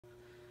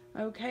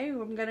Okay,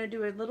 I'm going to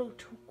do a little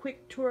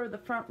quick tour of the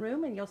front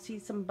room, and you'll see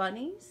some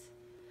bunnies.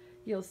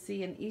 You'll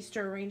see an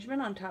Easter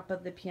arrangement on top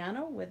of the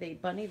piano with a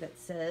bunny that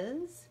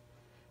says,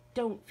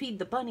 "Don't feed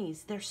the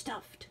bunnies, they're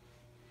stuffed."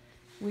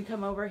 We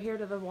come over here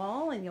to the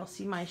wall and you'll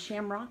see my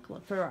shamrock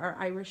for our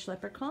Irish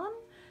leprechaun.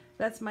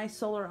 That's my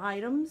solar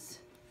items.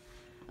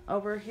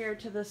 Over here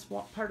to this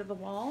part of the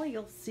wall,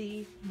 you'll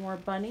see more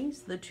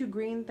bunnies. The two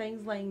green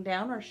things laying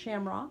down are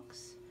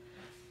shamrocks.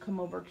 Come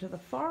over to the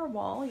far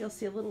wall, you'll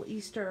see a little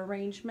Easter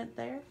arrangement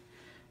there.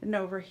 And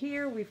over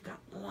here, we've got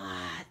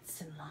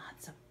lots and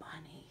lots of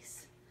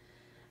bunnies.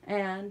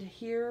 And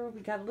here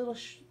we got a little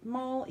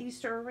small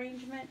Easter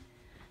arrangement.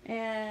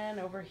 And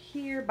over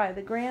here by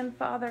the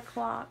grandfather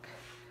clock,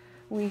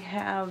 we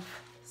have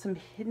some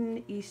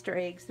hidden Easter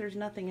eggs. There's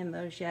nothing in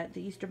those yet.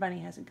 The Easter bunny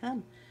hasn't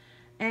come.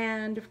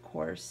 And of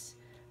course,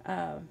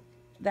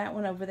 that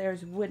one over there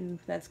is wooden.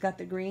 That's got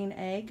the green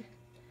egg.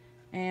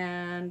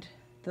 And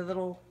the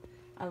little,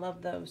 I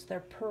love those. They're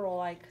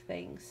pearl-like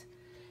things.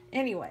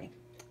 Anyway,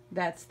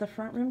 that's the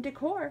front room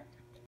decor.